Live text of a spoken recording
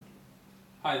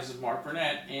Hi, this is Mark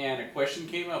Burnett, and a question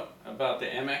came up about the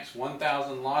MX1000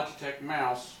 Logitech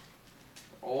mouse.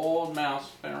 Old mouse,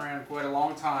 been around quite a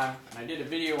long time, and I did a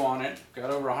video on it,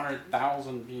 got over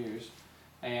 100,000 views,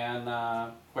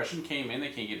 and question came in, they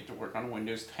can't get it to work on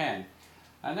Windows 10.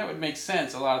 And that would make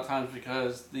sense a lot of times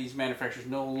because these manufacturers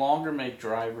no longer make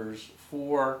drivers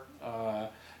for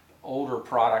older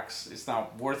products. It's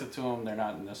not worth it to them. They're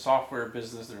not in the software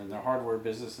business, they're in the hardware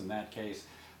business in that case.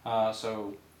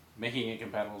 So making it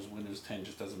compatible with Windows 10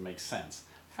 just doesn't make sense.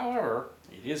 However,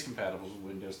 it is compatible with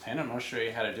Windows 10, and I'll show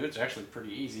you how to do it. It's actually pretty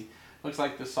easy. Looks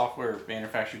like the software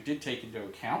manufacturer did take into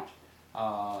account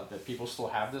that people still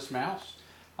have this mouse.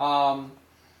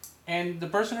 And the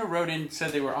person who wrote in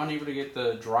said they were unable to get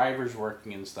the drivers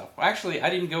working and stuff. Well, actually, I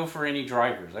didn't go for any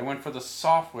drivers. I went for the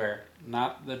software,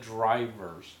 not the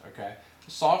drivers. Okay,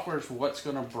 the software is what's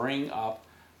going to bring up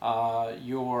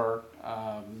your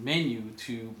menu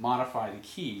to modify the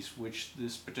keys, which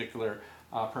this particular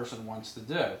person wants to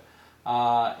do.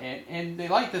 And they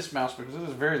like this mouse because it is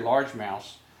a very large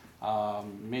mouse,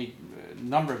 made a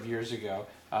number of years ago.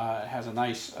 It has a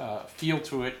nice feel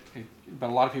to it, but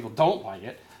a lot of people don't like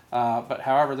it. But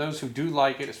however, those who do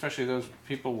like it, especially those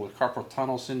people with carpal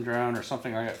tunnel syndrome or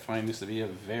something like that, find this to be a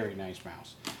very nice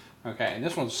mouse. Okay, and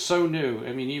this one's so new.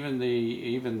 I mean, even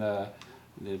the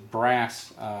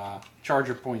brass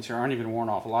charger points here aren't even worn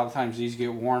off. A lot of times these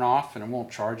get worn off and it won't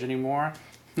charge anymore.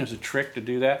 There's a trick to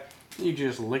do that. You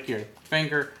just lick your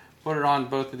finger, put it on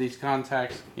both of these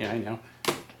contacts. Yeah, I know.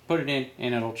 Put it in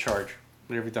and it'll charge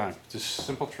every time. Just a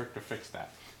simple trick to fix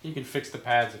that. You can fix the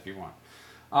pads if you want.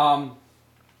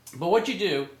 But what you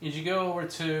do is you go over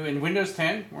to, in Windows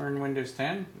 10, we're in Windows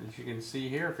 10, as you can see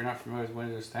here. If you're not familiar with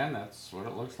Windows 10, that's what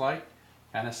it looks like.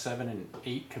 Kind of 7 and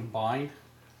 8 combined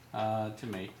to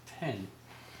make 10.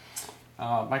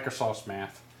 Microsoft's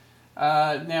math.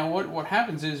 Now what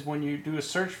happens is when you do a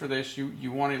search for this,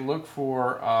 you want to look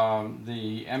for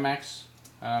the MX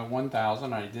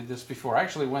 1000. I did this before. I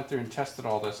actually went through and tested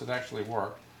all this. It actually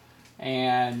worked.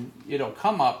 And it'll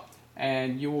come up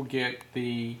and you will get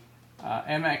the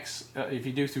MX, if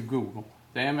you do through Google,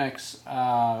 the MX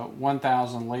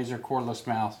 1000 laser cordless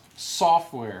mouse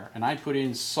software, and I put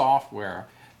in software.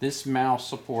 This mouse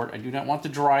support, I do not want the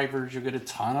drivers. You'll get a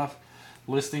ton of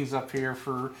listings up here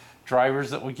for drivers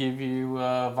that will give you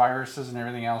viruses and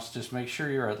everything else. Just make sure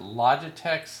you're at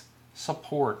Logitech's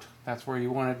support. That's where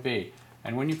you want to be.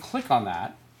 And when you click on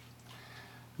that,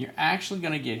 you're actually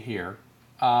going to get here,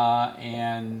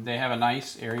 and they have a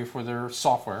nice area for their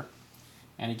software.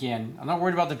 And again, I'm not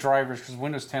worried about the drivers because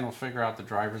Windows 10 will figure out the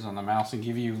drivers on the mouse and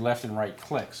give you left and right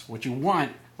clicks. What you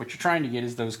want, what you're trying to get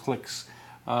is those clicks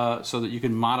so that you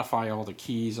can modify all the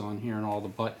keys on here and all the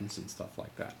buttons and stuff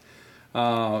like that.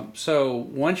 So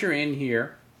once you're in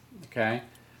here, okay,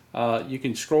 you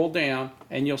can scroll down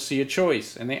and you'll see a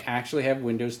choice. And they actually have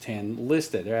Windows 10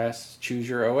 listed. It asks choose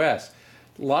your OS.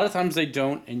 A lot of times they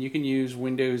don't, and you can use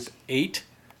Windows 8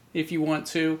 if you want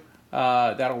to.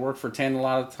 That'll work for 10 a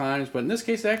lot of times, but in this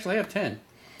case they actually have 10.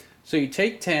 So you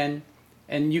take 10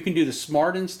 and you can do the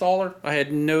smart installer. I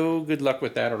had no good luck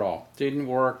with that at all. Didn't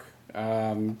work,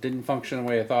 didn't function the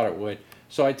way I thought it would.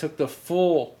 So I took the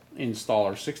full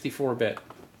installer, 64-bit.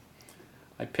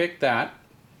 I picked that,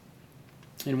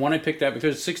 and when I picked that,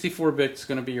 because 64-bit is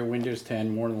going to be your Windows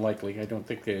 10 more than likely. I don't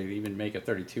think they even make a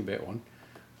 32-bit one.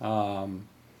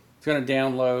 It's going to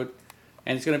download,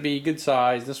 and it's going to be good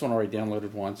size. This one already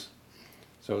downloaded once.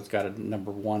 So it's got a number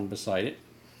 1 beside it.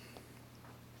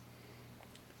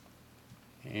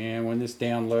 And when this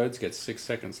downloads, got 6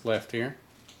 seconds left here.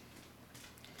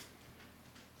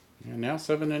 And now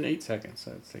 7 and 8 seconds,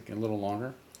 so it's taking a little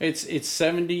longer. It's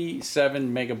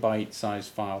 77 megabyte size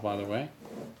file, by the way.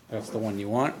 That's the one you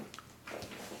want.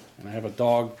 And I have a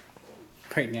dog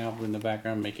right now in the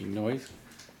background making noise.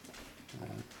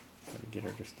 Gotta get her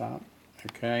to stop.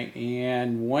 Okay,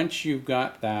 and once you've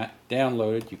got that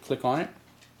downloaded, you click on it.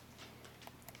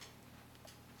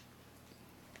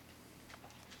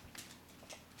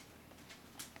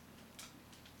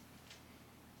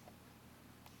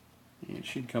 It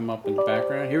should come up in the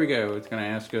background. Here we go. It's going to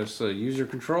ask us user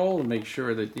control to make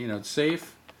sure that it's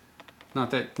safe. Not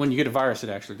that when you get a virus, it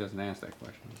actually doesn't ask that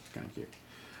question. It's kind of cute.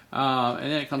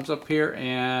 And then it comes up here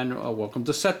and welcome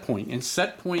to Setpoint. And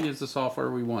Setpoint is the software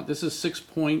we want. This is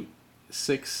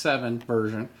 6.67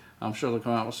 version. I'm sure they'll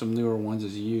come out with some newer ones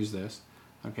as you use this.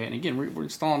 Okay, and again, we're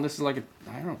installing this is like a,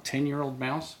 I don't know, 10-year-old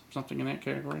mouse, something in that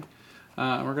category.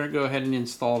 We're going to go ahead and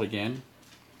install it again.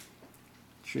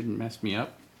 Shouldn't mess me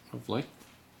up, hopefully.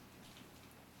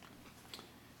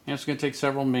 And it's going to take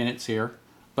several minutes here.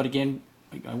 But again,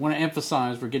 I want to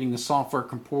emphasize we're getting the software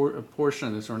portion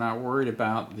of this. We're not worried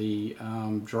about the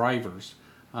drivers.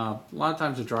 A lot of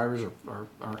times the drivers are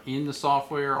in the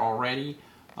software already,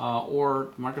 or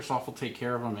Microsoft will take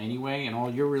care of them anyway, and all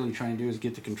you're really trying to do is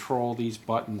get to control these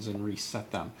buttons and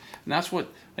reset them. And that's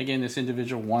what, again, this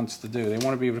individual wants to do. They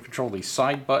want to be able to control these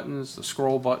side buttons, the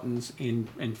scroll buttons,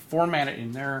 and format it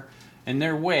in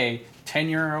their way.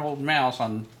 10-year-old mouse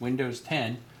on Windows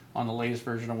 10 on the latest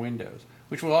version of Windows,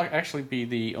 which will actually be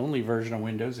the only version of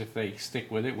Windows if they stick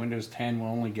with it. Windows 10 will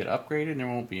only get upgraded and there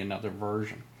won't be another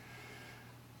version.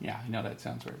 Yeah, I know that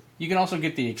sounds weird. You can also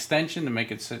get the extension to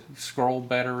make it scroll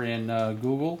better in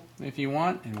Google if you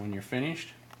want. And when you're finished,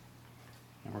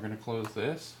 and we're going to close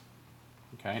this.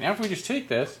 Okay, now if we just take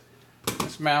this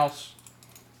mouse,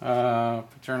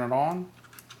 turn it on,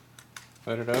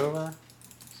 put it over,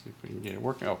 see if we can get it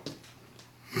working. Oh,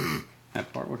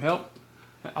 that part would help.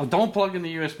 Don't plug in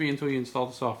the USB until you install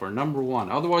the software, number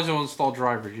one. Otherwise, it'll install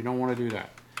drivers. You don't want to do that.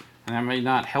 And that may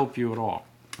not help you at all.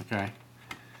 Okay.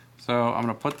 So I'm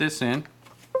going to put this in.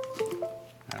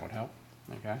 That would help.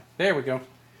 Okay. There we go.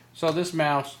 So this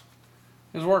mouse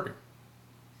is working.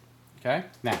 Okay.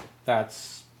 Now,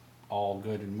 that's all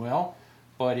good and well,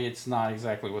 but it's not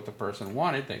exactly what the person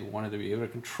wanted. They wanted to be able to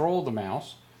control the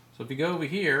mouse. So if you go over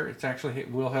here,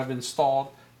 it will have installed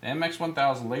the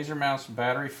MX1000 laser mouse,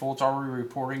 battery full. It's already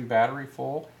reporting battery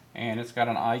full, and it's got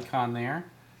an icon there.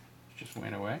 It just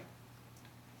went away.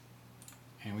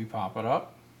 And we pop it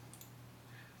up.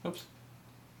 Oops.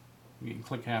 You can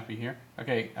click happy here.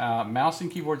 Okay, mouse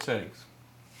and keyboard settings.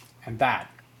 And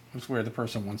that is where the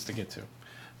person wants to get to.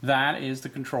 That is the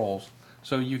controls.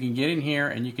 So you can get in here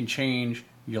and you can change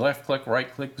your left click,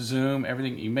 right click, zoom,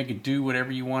 everything. You make it do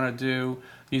whatever you want to do.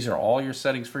 These are all your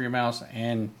settings for your mouse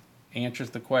and answers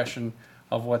the question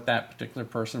of what that particular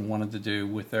person wanted to do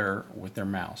with their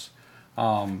mouse.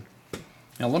 Now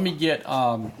let me get,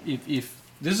 if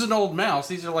this is an old mouse,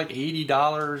 these are like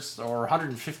 $80 or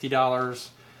 $150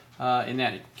 in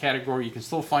that category. You can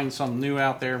still find some new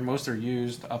out there. Most are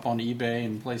used up on eBay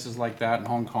and places like that in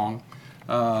Hong Kong.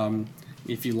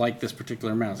 If you like this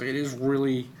particular mouse, it is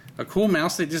really a cool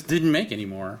mouse. They just didn't make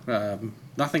anymore.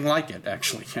 Nothing like it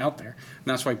actually out there. And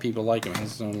that's why people like it. It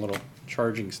has its own little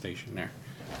charging station there.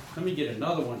 Let me get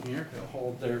another one here. It'll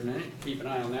hold there a minute. Keep an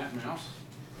eye on that mouse.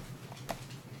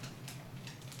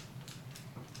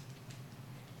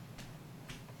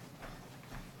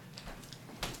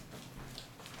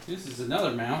 This is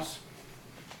another mouse.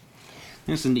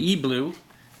 This is an E-Blue,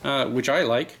 which I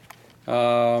like.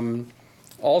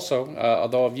 Also,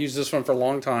 although I've used this one for a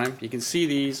long time, you can see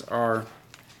these are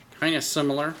kind of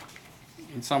similar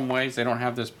in some ways. They don't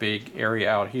have this big area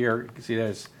out here. You can see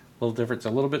there's a little difference.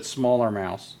 A little bit smaller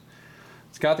mouse.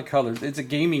 It's got the colors. It's a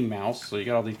gaming mouse, so you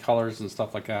got all these colors and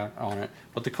stuff like that on it.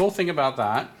 But the cool thing about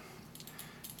that,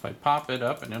 if I pop it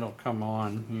up and it'll come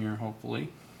on here, hopefully.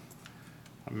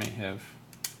 I may have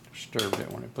disturbed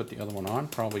it when I put the other one on.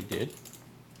 Probably did,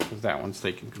 because that one's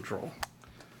taking control.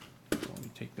 So let me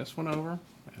take this one over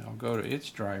and I'll go to its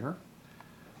driver.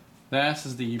 This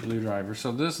is the E-Blue driver.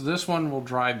 So this one will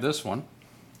drive this one,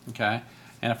 okay?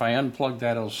 And if I unplug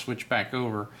that, it'll switch back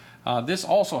over. This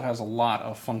also has a lot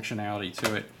of functionality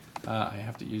to it. I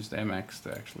have to use the MX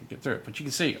to actually get through it. But you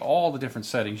can see all the different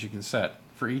settings you can set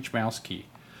for each mouse key.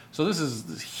 So this is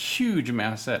this huge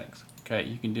amount of settings. Okay,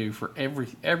 you can do for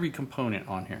every component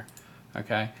on here.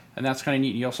 Okay, and that's kind of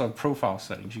neat. You also have profile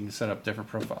settings. You can set up different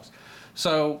profiles.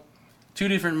 So, two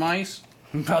different mice,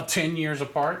 about 10 years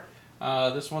apart.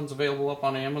 This one's available up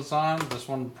on Amazon. This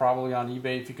one probably on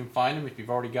eBay if you can find them, if you've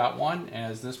already got one,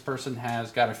 as this person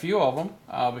has got a few of them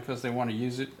because they want to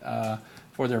use it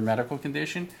for their medical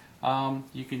condition.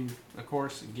 You can, of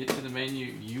course, get to the menu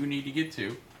you need to get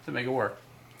to make it work.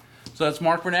 So that's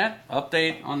Mark Burnett,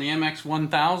 update on the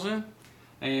MX1000,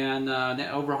 and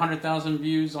over 100,000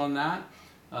 views on that.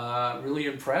 Really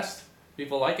impressed.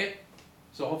 People like it.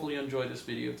 So hopefully you enjoyed this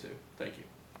video too. Thank you.